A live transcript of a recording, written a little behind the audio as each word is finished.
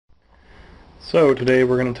So today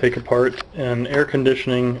we're going to take apart an air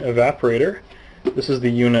conditioning evaporator. This is the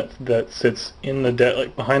unit that sits in the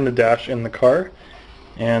like behind the dash in the car,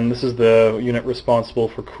 and this is the unit responsible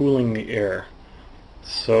for cooling the air.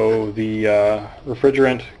 So the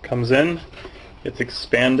refrigerant comes in, it's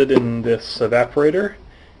expanded in this evaporator,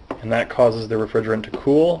 and that causes the refrigerant to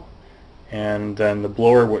cool, and then the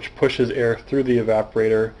blower, which pushes air through the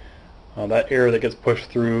evaporator, that air that gets pushed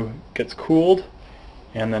through gets cooled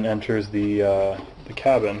and then enters the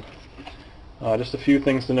cabin. Just a few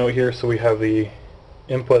things to note here. So we have the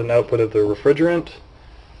input and output of the refrigerant.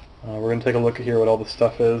 We're going to take a look at here what all the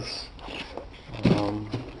stuff is.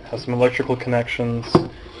 Has some electrical connections,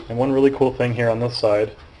 and one really cool thing here on this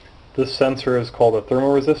side, this sensor is called a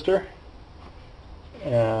thermoresistor,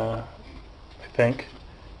 I think,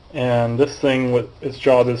 and this thing, what its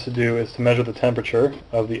job is to do is to measure the temperature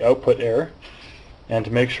of the output air and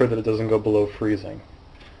to make sure that it doesn't go below freezing.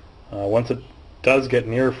 Once it does get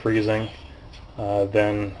near freezing,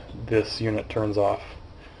 then this unit turns off.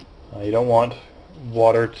 You don't want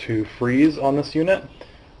water to freeze on this unit.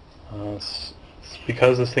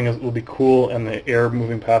 Because this thing will be cool and the air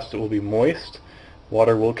moving past it will be moist,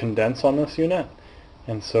 water will condense on this unit,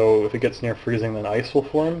 and so if it gets near freezing, then ice will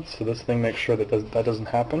form. So this thing makes sure that that doesn't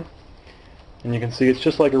happen. And you can see it's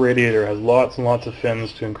just like a radiator. It has lots and lots of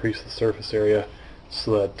fins to increase the surface area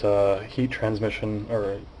so that heat transmission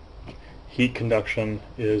or heat conduction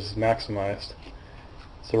is maximized.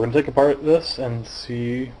 So we're going to take apart this and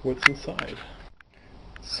see what's inside.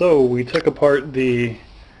 So we took apart the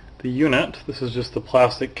unit. This is just the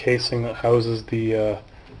plastic casing that houses the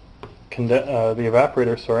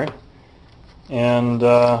evaporator, sorry. And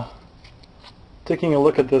taking a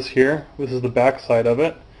look at this here, this is the back side of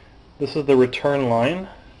it. This is the return line.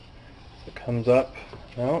 It comes up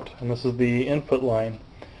and out, and this is the input line.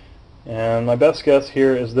 And my best guess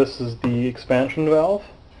here is this is the expansion valve.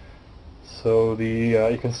 So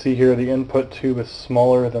you can see here the input tube is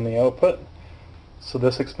smaller than the output. So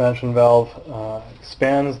this expansion valve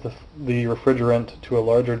expands the refrigerant to a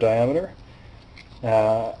larger diameter,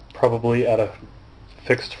 probably at a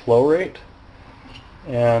fixed flow rate.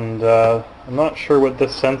 And I'm not sure what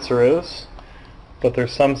this sensor is, but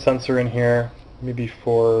there's some sensor in here, maybe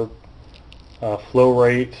for flow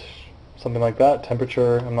rate, something like that,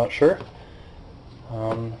 temperature, I'm not sure.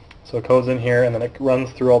 So it goes in here and then it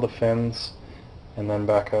runs through all the fins and then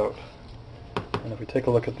back out. And if we take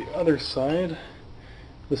a look at the other side,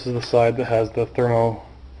 this is the side that has the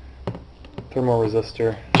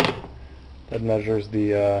thermoresistor that measures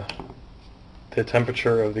the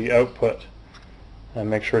temperature of the output and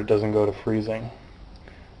make sure it doesn't go to freezing.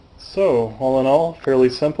 So all in all, fairly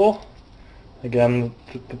simple. Again,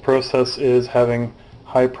 the process is having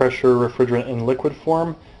high pressure refrigerant in liquid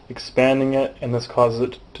form, expanding it, and this causes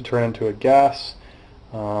it to turn into a gas.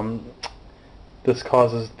 This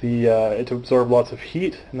causes it to absorb lots of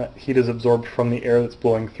heat, and that heat is absorbed from the air that's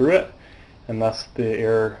blowing through it, and thus the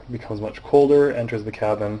air becomes much colder, enters the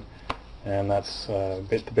cabin, and that's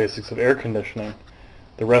the basics of air conditioning.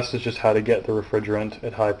 The rest is just how to get the refrigerant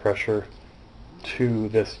at high pressure to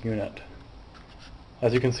this unit.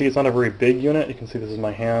 As you can see, it's not a very big unit. You can see this is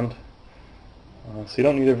my hand. So you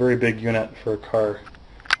don't need a very big unit for a car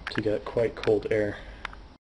to get quite cold air.